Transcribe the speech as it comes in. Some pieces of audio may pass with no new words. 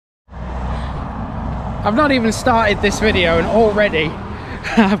I've not even started this video and already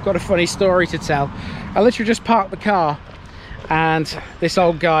I've got a funny story to tell. I literally just parked the car and this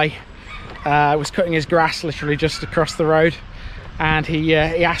old guy was cutting his grass literally just across the road, and he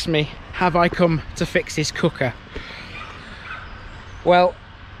asked me, have I come to fix his cooker? Well,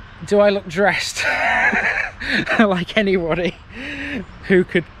 do I look dressed like anybody who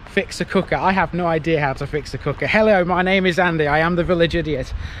could fix a cooker? I have no idea how to fix a cooker. Hello, my name is Andy. I am the village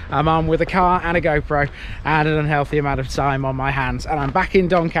idiot. I'm on with a car and a GoPro and an unhealthy amount of time on my hands, and I'm back in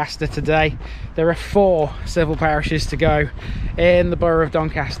Doncaster today. There are 4 civil parishes to go in the Borough of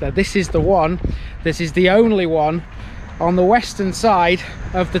Doncaster. This is the one, this is the only one on the western side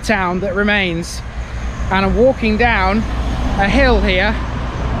of the town that remains, and I'm walking down a hill here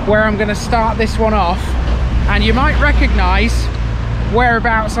where I'm going to start this one off, and you might recognize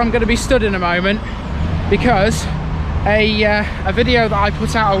whereabouts I'm going to be stood in a moment, because a video that I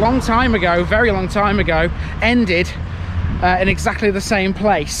put out a long time ago, very long time ago, ended in exactly the same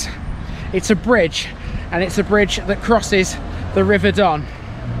place. It's a bridge, and it's a bridge that crosses the River Don.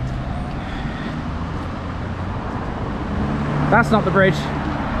 That's not the bridge,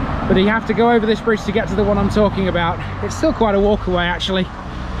 but you have to go over this bridge to get to the one I'm talking about. It's still quite a walk away actually.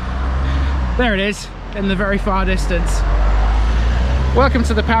 There it is in the very far distance. Welcome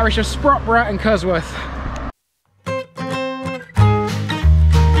to the parish of Sprotbrough and Cusworth.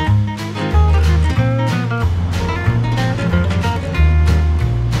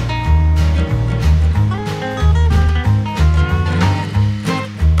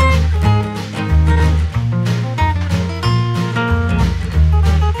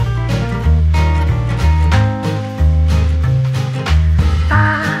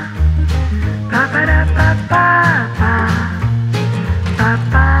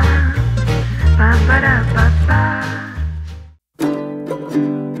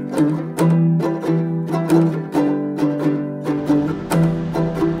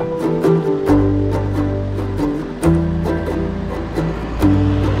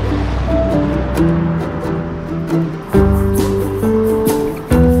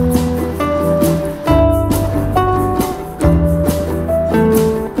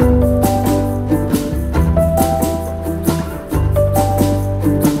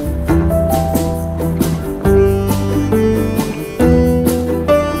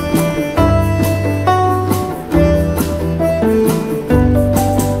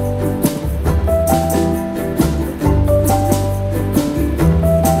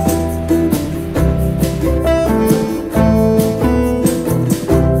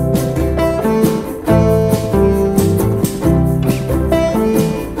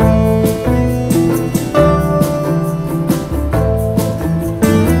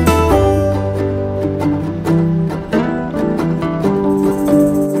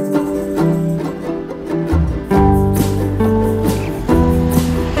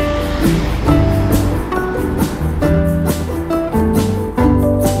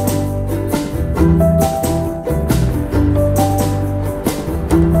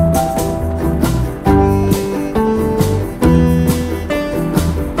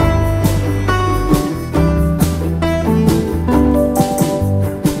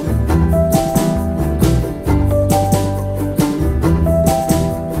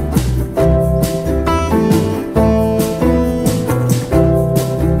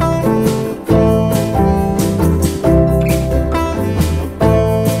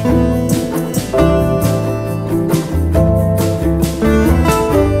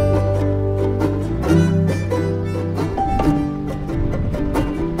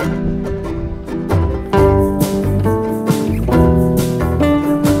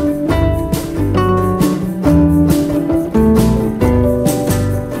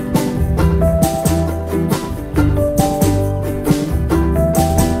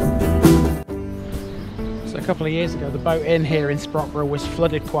 Years ago, the boat inn here in Sprotbrough was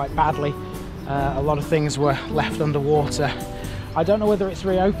flooded quite badly. A lot of things were left underwater. I don't know whether it's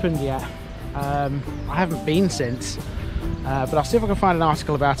reopened yet. I haven't been since, but I'll see if I can find an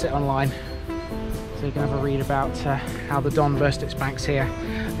article about it online so you can have a read about how the Don burst its banks here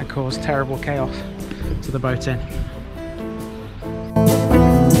and caused terrible chaos to the boat inn.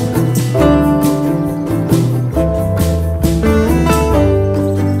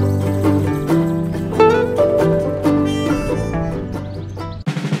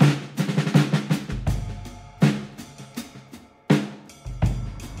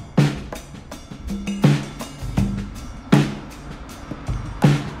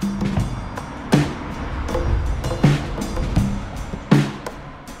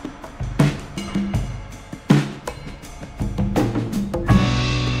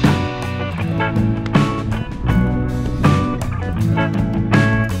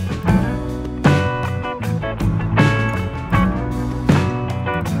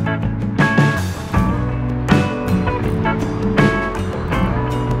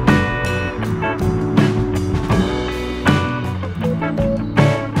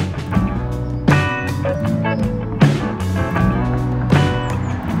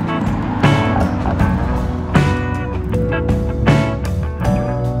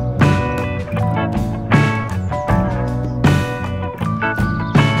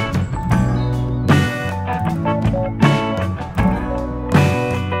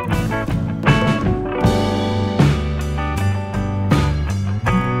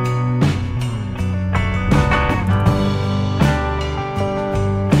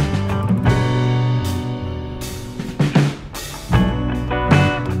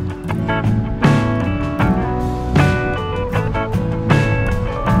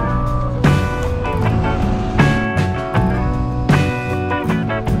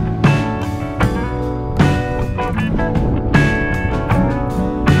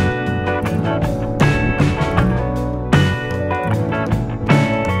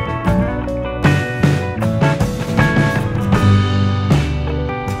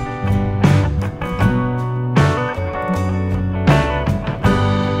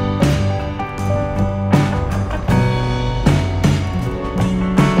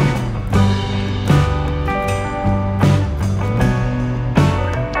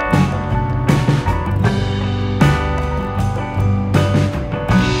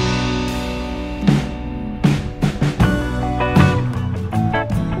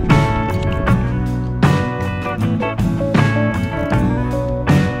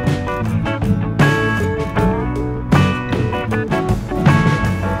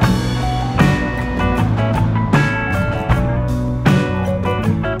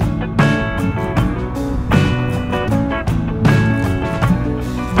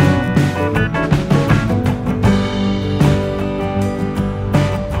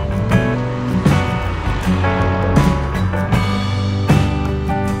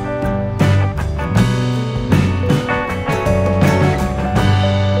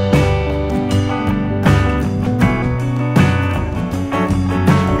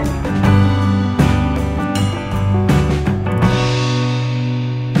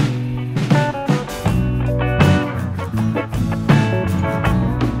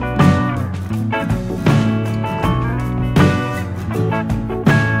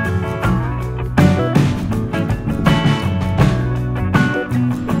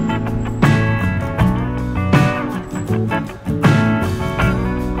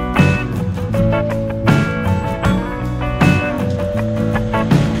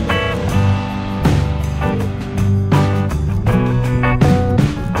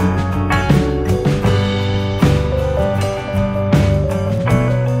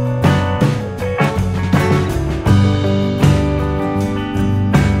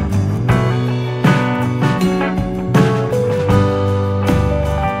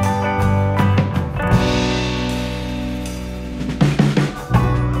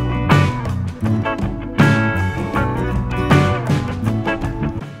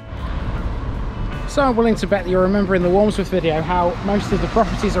 I'm willing to bet that you're remembering the Warmsworth video how most of the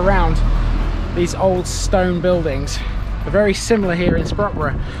properties around these old stone buildings are very similar here in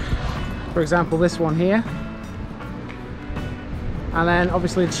Sprotbrough. For example, this one here, and then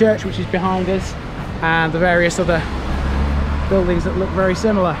obviously the church which is behind us, and the various other buildings that look very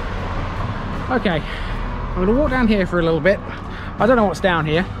similar. Okay, I'm going to walk down here for a little bit. I don't know what's down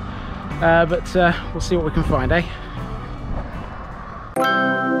here, but we'll see what we can find, eh?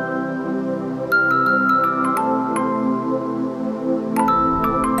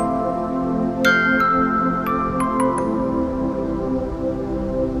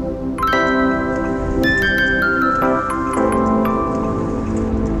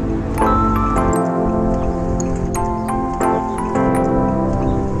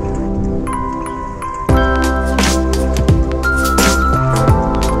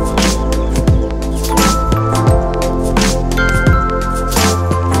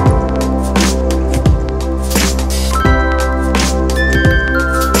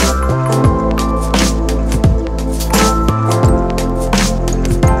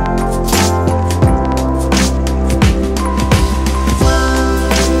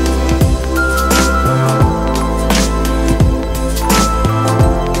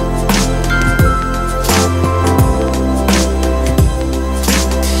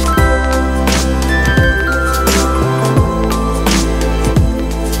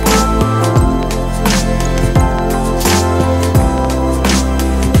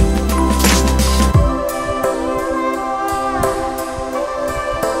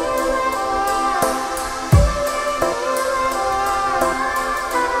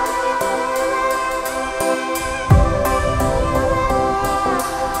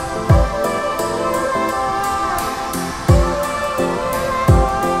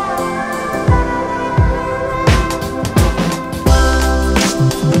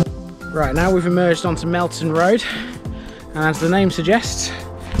 Right, now we've emerged onto Melton Road, and as the name suggests,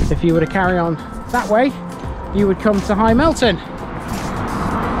 if you were to carry on that way, you would come to High Melton.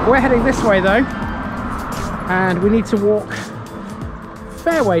 We're heading this way though, and we need to walk a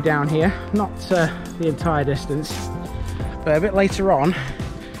fair way down here, not the entire distance, but a bit later on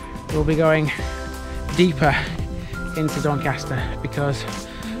we'll be going deeper into Doncaster, because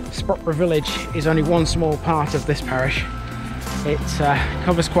Sprotbrough village is only one small part of this parish. It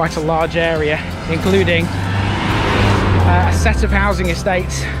covers quite a large area, including a set of housing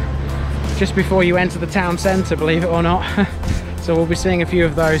estates just before you enter the town centre, believe it or not. So we'll be seeing a few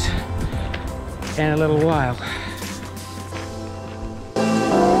of those in a little while.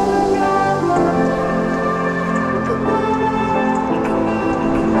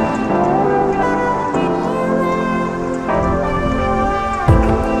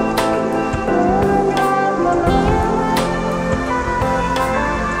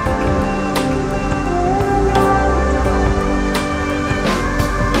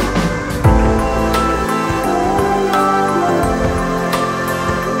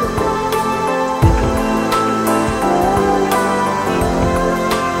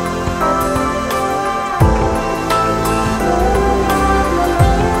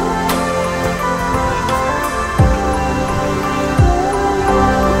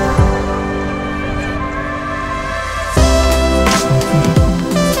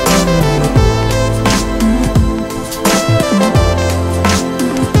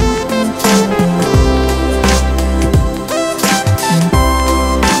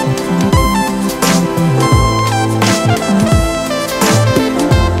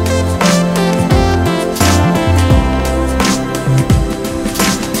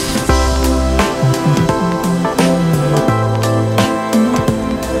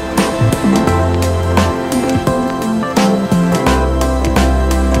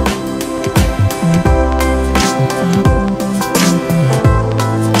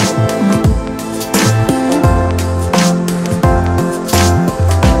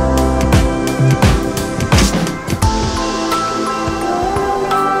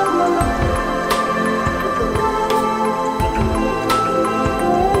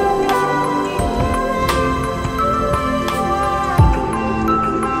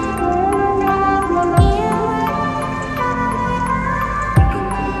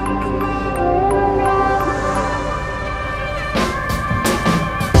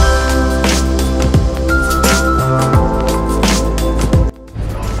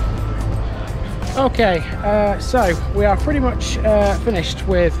 Okay, so we are pretty much finished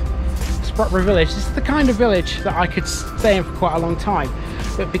with Sprotbrough village. This is the kind of village that I could stay in for quite a long time,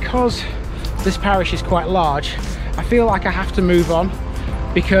 but because this parish is quite large, I feel like I have to move on,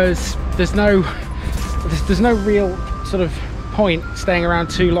 because there's no real sort of point staying around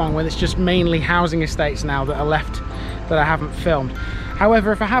too long when it's just mainly housing estates now that are left that I haven't filmed.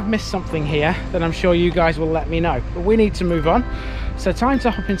 However, if I have missed something here, then I'm sure you guys will let me know. But we need to move on. So time to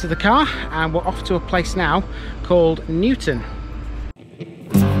hop into the car, and we're off to a place now called Newton.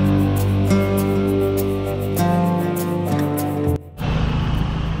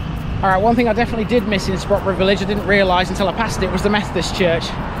 All right, one thing I definitely did miss in Sprotbrough village, I didn't realise until I passed it, was the Methodist church.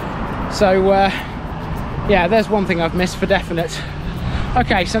 So yeah, there's one thing I've missed for definite.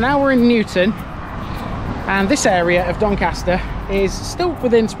 Okay, so now we're in Newton, and this area of Doncaster is still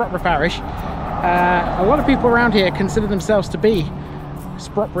within Sprotbrough Parish. A lot of people around here consider themselves to be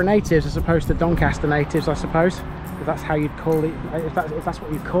Sprotbrough natives as opposed to Doncaster natives, I suppose, if that's how you'd call it, if that's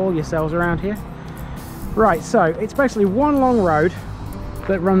what you call yourselves around here. Right, so it's basically one long road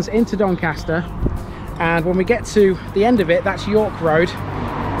that runs into Doncaster, and when we get to the end of it, that's York Road,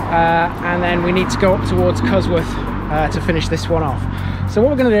 and then we need to go up towards Cusworth to finish this one off. So what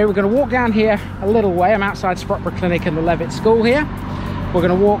we're going to do, we're going to walk down here a little way. I'm outside Sprotbrough Clinic and the Levitt School here. We're going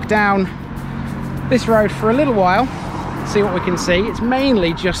to walk down this road for a little while, see what we can see. It's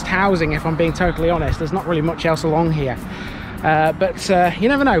mainly just housing, if I'm being totally honest. There's not really much else along here, but you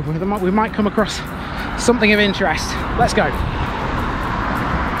never know, we might come across something of interest. Let's go.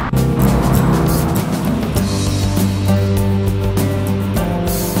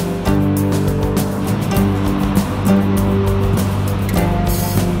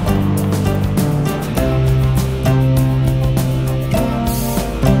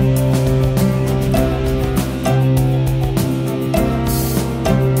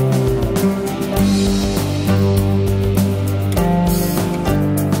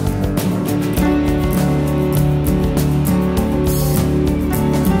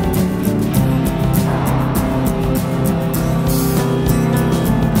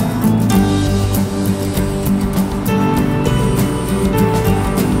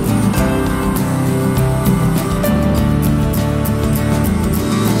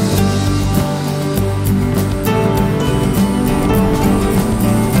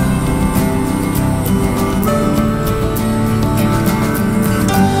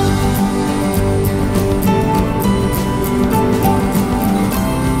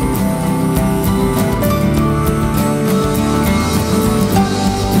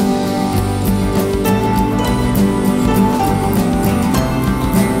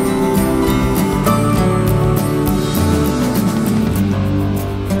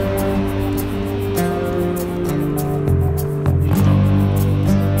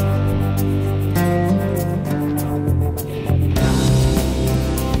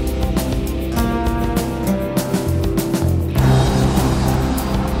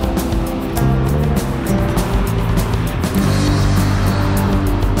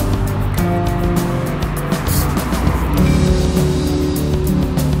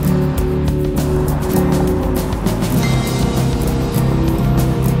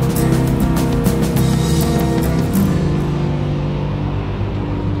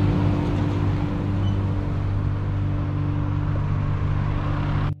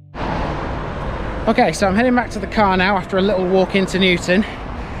 Okay, so I'm heading back to the car now after a little walk into Newton.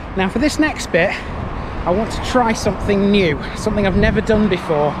 Now for this next bit, I want to try something new, something I've never done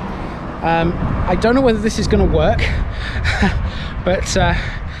before. I don't know whether this is going to work, but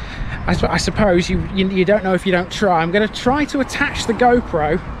I suppose you don't know if you don't try. I'm going to try to attach the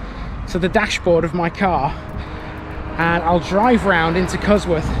GoPro to the dashboard of my car, and I'll drive round into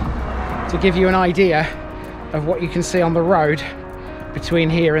Cusworth to give you an idea of what you can see on the road between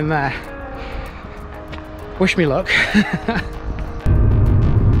here and there. Wish me luck.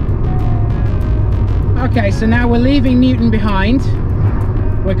 Okay, so now we're leaving Newton behind.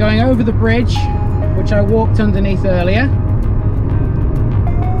 We're going over the bridge, which I walked underneath earlier.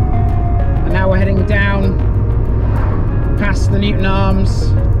 And now we're heading down past the Newton Arms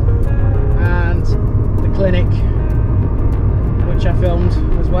and the clinic, which I filmed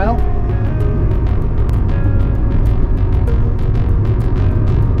as well.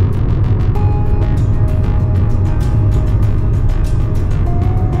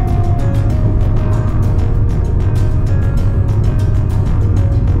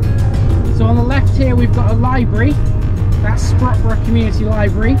 So on the left here we've got a library, that's Sprotbrough Community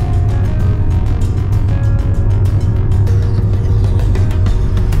Library.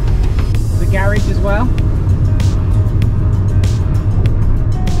 The garage as well.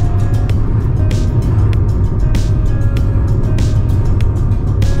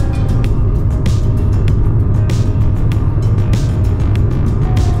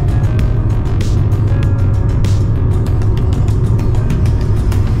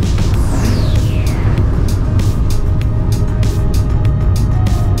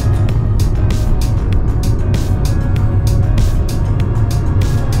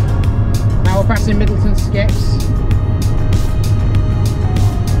 passing Middleton Skips,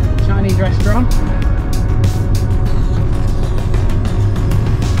 Chinese restaurant.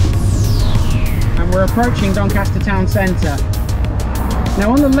 And we're approaching Doncaster town centre.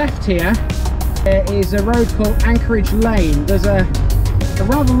 Now on the left here, there is a road called Anchorage Lane. There's a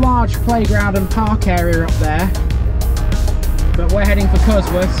rather large playground and park area up there, but we're heading for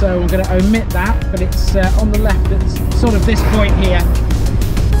Cusworth, so I'm going to omit that. But it's on the left, it's sort of this point here,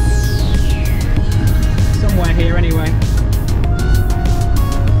 somewhere here anyway.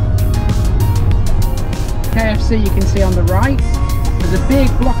 KFC you can see on the right. There's a big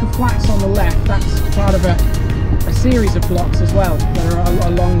block of flats on the left. That's part of a series of blocks as well that are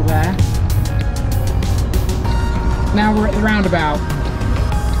along there. Now we're at the roundabout.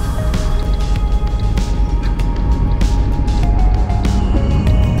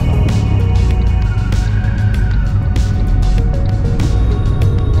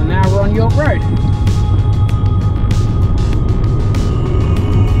 And now we're on York Road.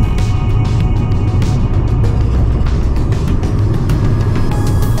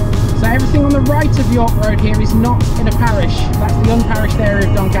 So everything on the right of York Road here is not in a parish. That's the unparished area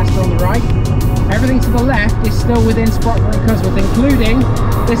of Doncaster on the right. Everything to the left is still within Sprotbrough and Cusworth, including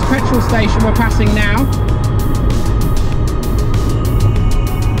this petrol station we're passing now.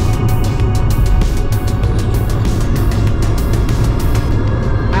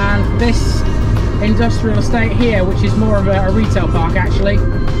 And this industrial estate here, which is more of a retail park actually.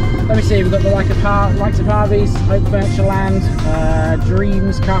 Let me see, we've got the likes of Harvey's, Oak Furniture Land,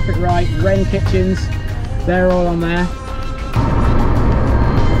 Dreams, Carpet-Right, Wren Kitchens, they're all on there.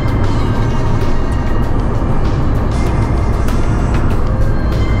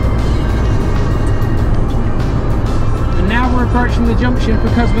 Approaching the junction for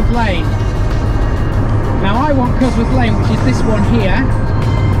Cusworth Lane. Now I want Cusworth Lane, which is this one here,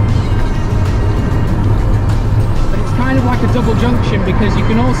 but it's kind of like a double junction because you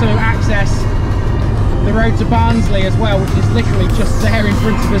can also access the road to Barnsley as well, which is literally just there in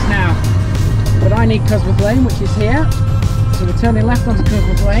front of us now. But I need Cusworth Lane, which is here, so we're turning left onto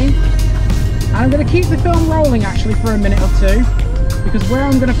Cusworth Lane, and I'm going to keep the film rolling actually for a minute or two, because where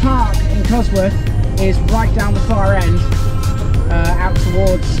I'm going to park in Cusworth is right down the far end. Out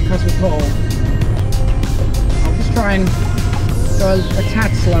towards Cusworth Hall. I'll just try and go a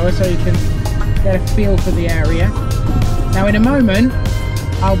tad slower so you can get a feel for the area. Now in a moment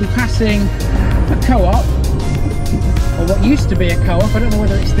I'll be passing a co-op, or what used to be a co-op. I don't know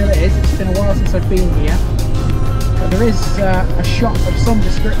whether it still is, it's been a while since I've been here, but there is a shop of some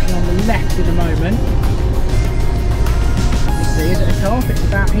description on the left in a moment. Let me see, is it a co-op? It's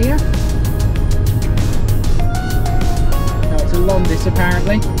about here. To Londis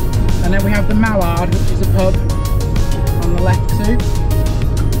apparently, and then we have the Mallard, which is a pub on the left too.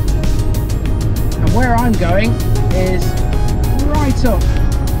 And where I'm going is right up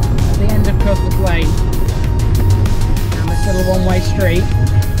at the end of Cusworth Lane, down this little one-way street.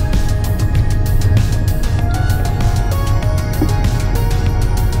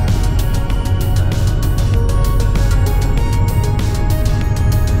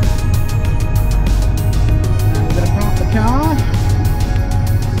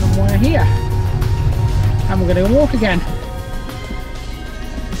 Here, and we're going to walk again.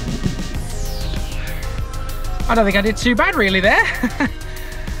 I don't think I did too bad really there.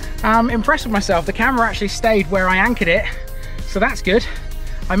 I'm impressed with myself. The camera actually stayed where I anchored it, so that's good.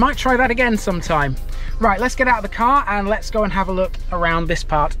 I might try that again sometime. Right, let's get out of the car and let's go and have a look around this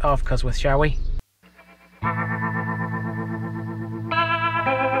part of Cusworth, shall we?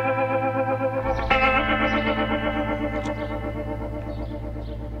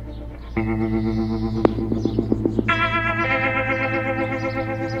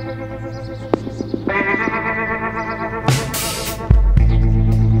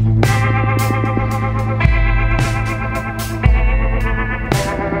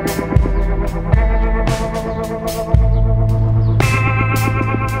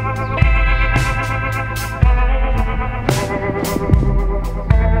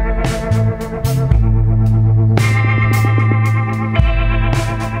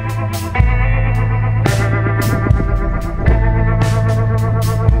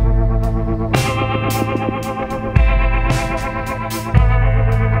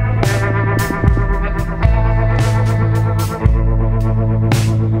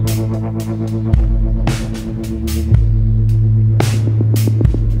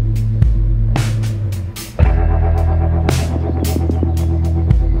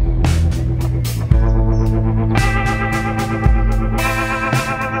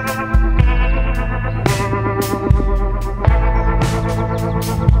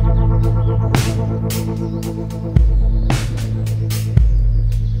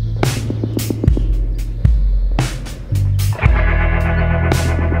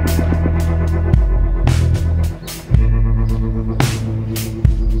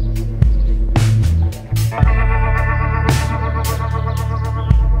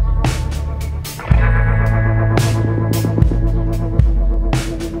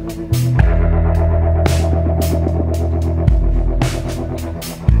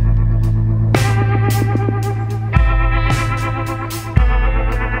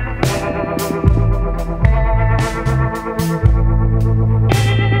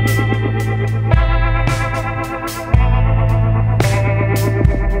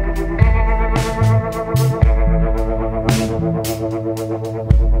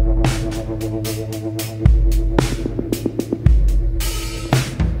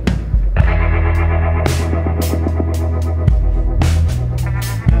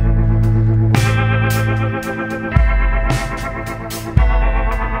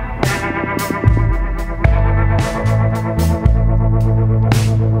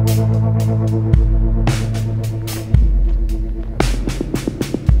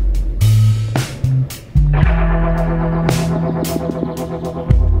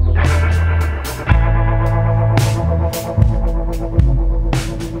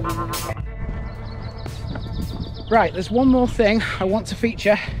 Right, there's one more thing I want to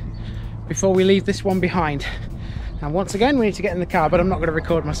feature before we leave this one behind. And once again, we need to get in the car, but I'm not going to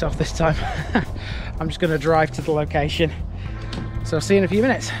record myself this time. I'm just going to drive to the location. So I'll see you in a few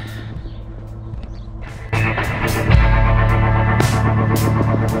minutes.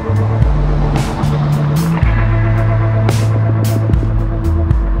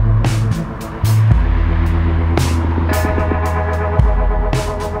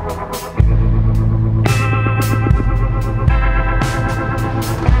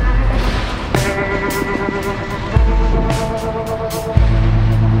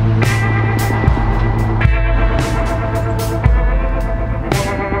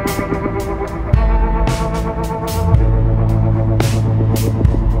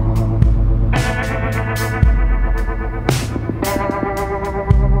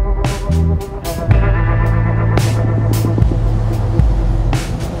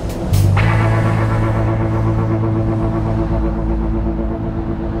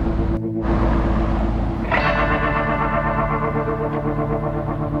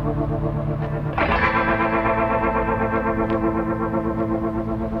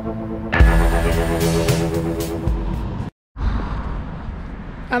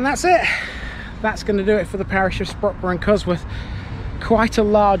 And that's it. That's going to do it for the parish of Sprotbrough and Cusworth. Quite a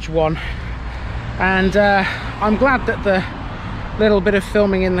large one, and I'm glad that the little bit of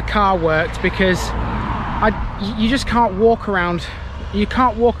filming in the car worked, because you just can't walk around. You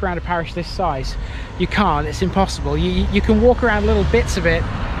can't walk around a parish this size. You can't. It's impossible. You can walk around little bits of it,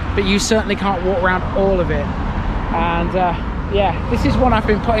 but you certainly can't walk around all of it. And yeah, this is one I've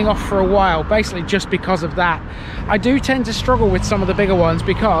been putting off for a while, basically just because of that. I do tend to struggle with some of the bigger ones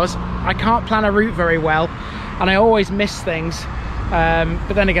because I can't plan a route very well, and I always miss things.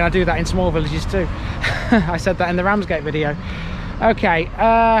 But then again, I do that in small villages too. I said that in the Ramsgate video. Okay,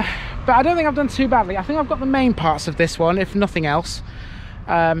 but I don't think I've done too badly. I think I've got the main parts of this one, if nothing else.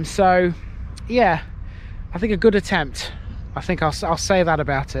 So yeah, I think a good attempt. I think I'll say that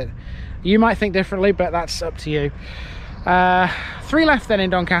about it. You might think differently, but that's up to you. 3 left then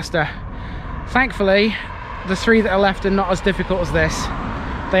in Doncaster. Thankfully, the 3 that are left are not as difficult as this.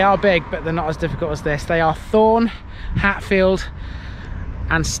 They are big, but they're not as difficult as this. They are Thorn, Hatfield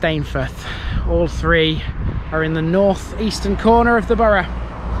and Stainforth. All 3 are in the northeastern corner of the borough.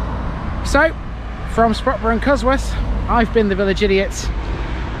 So, from Sprotbrough and Cusworth, I've been the Village Idiot,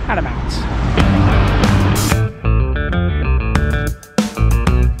 and I'm out.